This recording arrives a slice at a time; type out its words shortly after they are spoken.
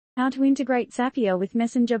How to integrate Zapier with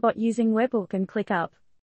Messenger bot using Webhook and ClickUp.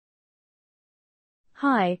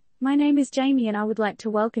 Hi, my name is Jamie and I would like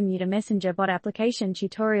to welcome you to Messenger bot application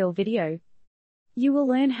tutorial video. You will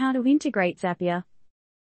learn how to integrate Zapier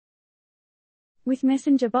with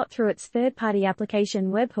Messenger bot through its third-party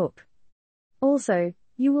application Webhook. Also,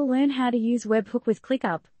 you will learn how to use Webhook with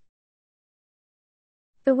ClickUp.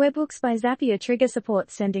 The Webhooks by Zapier trigger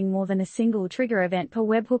supports sending more than a single trigger event per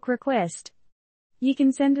webhook request. You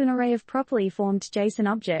can send an array of properly formed JSON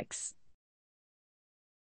objects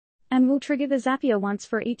and will trigger the Zapier once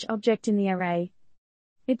for each object in the array.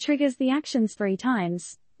 It triggers the actions 3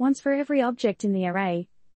 times, once for every object in the array.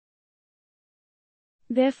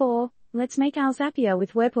 Therefore, let's make our Zapier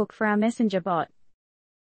with Webhook for our Messenger bot.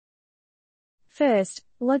 First,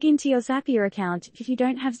 log into your Zapier account. If you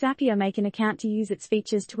don't have Zapier, make an account to use its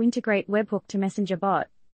features to integrate Webhook to Messenger bot.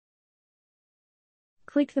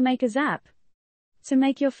 Click the Make a Zap to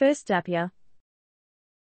make your first Zapier.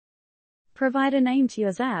 Provide a name to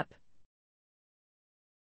your Zap.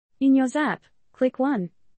 In your Zap, click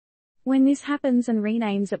 1. When this happens, and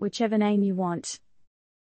renames it whichever name you want.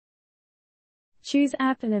 Choose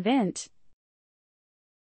App and Event.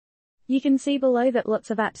 You can see below that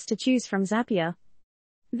lots of apps to choose from Zapier.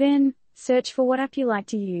 Then, search for what app you like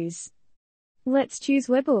to use. Let's choose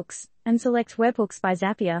Webhooks, and select Webhooks by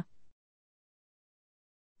Zapier.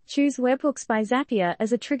 Choose Webhooks by Zapier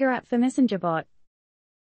as a trigger app for Messenger bot.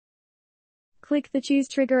 Click the Choose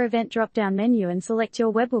Trigger Event drop-down menu and select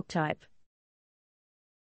your webhook type.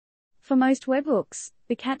 For most webhooks,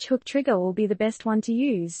 the catch hook trigger will be the best one to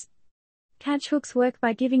use. Catch hooks work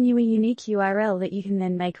by giving you a unique URL that you can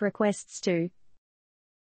then make requests to.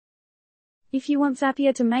 If you want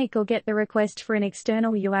Zapier to make or get the request for an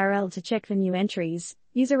external URL to check for new entries,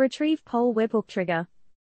 use a retrieve poll webhook trigger.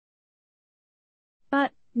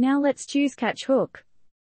 But, now let's choose catch hook.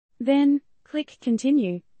 Then, click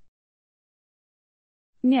Continue.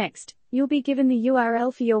 Next, you'll be given the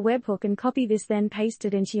URL for your webhook and copy this, then paste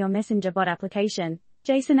it into your Messenger bot application,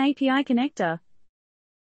 JSON API connector.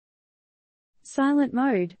 Silent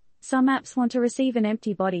mode. Some apps want to receive an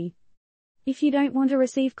empty body. If you don't want to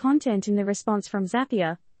receive content in the response from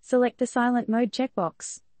Zapier, select the silent mode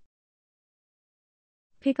checkbox.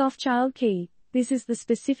 Pick off child key. This is the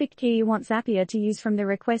specific key you want Zapier to use from the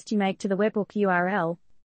request you make to the webhook URL.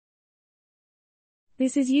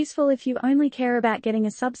 This is useful if you only care about getting a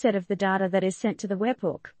subset of the data that is sent to the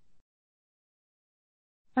webhook.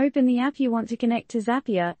 Open the app you want to connect to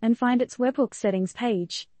Zapier and find its webhook settings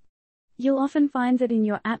page. You'll often find it in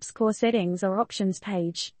your app's core settings or options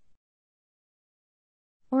page,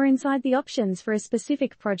 or inside the options for a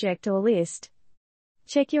specific project or list.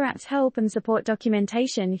 Check your app's help and support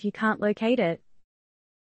documentation if you can't locate it.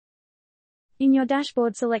 In your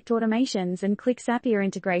dashboard, select Automations and click Zapier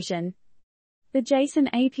Integration. The JSON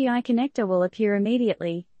API connector will appear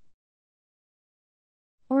immediately.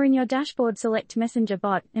 Or in your dashboard, select Messenger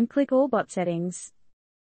bot and click All bot settings.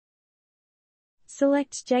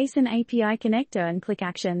 Select JSON API connector and click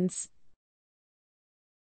Actions.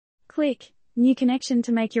 Click New Connection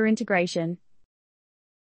to make your integration.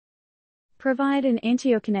 Provide and enter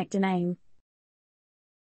your connector name.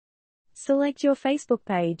 Select your Facebook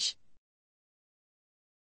page.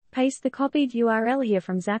 Paste the copied URL here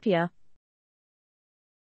from Zapier.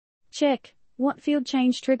 Check what field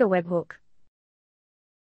change trigger webhook.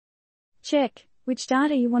 Check which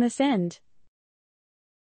data you want to send.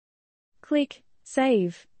 Click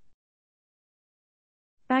Save.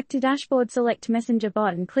 Back to dashboard, select Messenger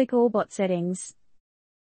bot and click All bot settings.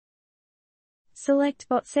 Select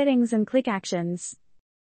Bot settings and click Actions.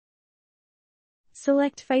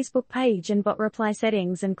 Select Facebook page and bot reply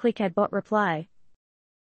settings and click Add bot reply.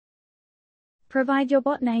 Provide your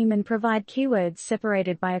bot name and provide keywords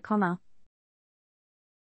separated by a comma.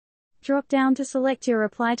 Drop down to select your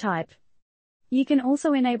reply type. You can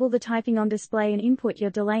also enable the typing on display and input your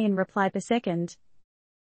delay in reply per second.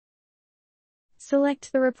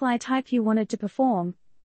 Select the reply type you wanted to perform,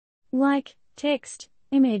 like text,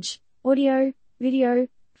 image, audio, video,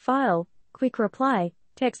 file, quick reply,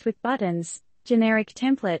 text with buttons, generic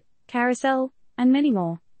template, carousel, and many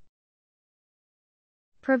more.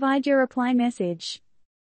 Provide your reply message.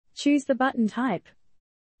 Choose the button type.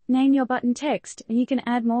 Name your button text, and you can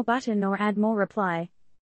add more button or add more reply.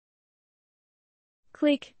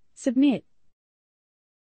 Click Submit.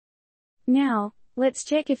 Now, let's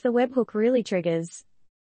check if the webhook really triggers.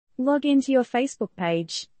 Log into your Facebook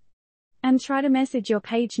page and try to message your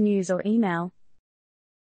page news or email.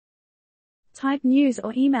 Type news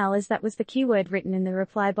or email as that was the keyword written in the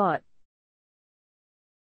reply bot.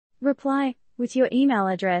 Reply with your email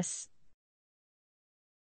address.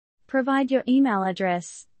 Provide your email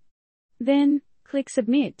address. Then, click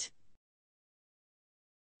Submit.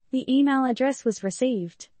 The email address was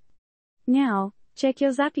received. Now, check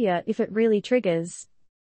your Zapier if it really triggers.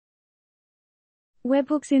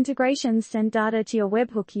 Webhook's integrations send data to your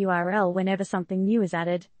Webhook URL whenever something new is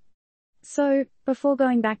added. So, before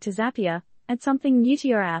going back to Zapier, add something new to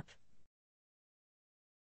your app.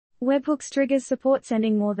 Webhook's triggers support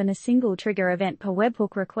sending more than a single trigger event per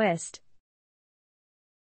webhook request.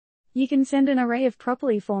 You can send an array of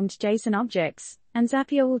properly formed JSON objects, and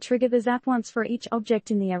Zapier will trigger the zap once for each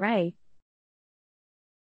object in the array.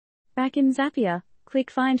 Back in Zapier, click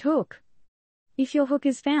Find Hook. If your hook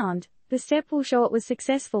is found, the step will show it was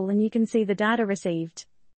successful and you can see the data received.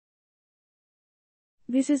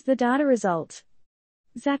 This is the data result.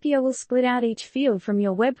 Zapier will split out each field from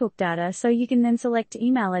your webhook data so you can then select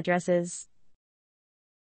email addresses,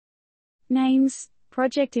 names,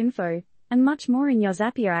 project info, and much more in your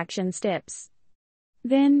Zapier action steps.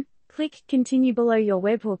 Then, click Continue below your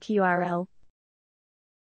webhook URL.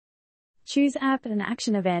 Choose App and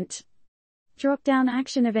Action Event. Drop down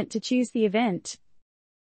Action Event to choose the event.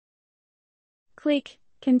 Click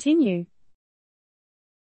Continue.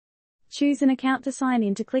 Choose an account to sign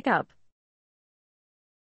in to ClickUp.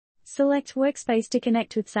 Select Workspace to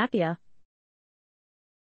connect with Zapier.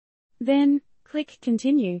 Then, click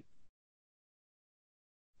Continue.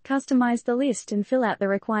 Customize the list and fill out the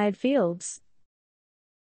required fields.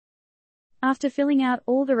 After filling out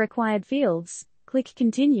all the required fields, click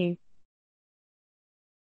Continue.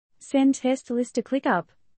 Send test list to ClickUp.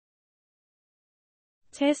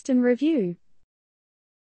 Test and review.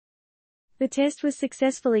 The test was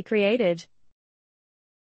successfully created.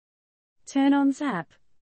 Turn on Zap.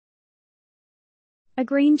 A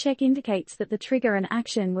green check indicates that the trigger and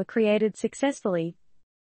action were created successfully.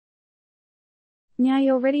 Now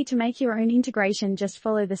you're ready to make your own integration. Just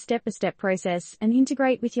follow the step-by-step process and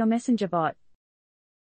integrate with your Messenger bot.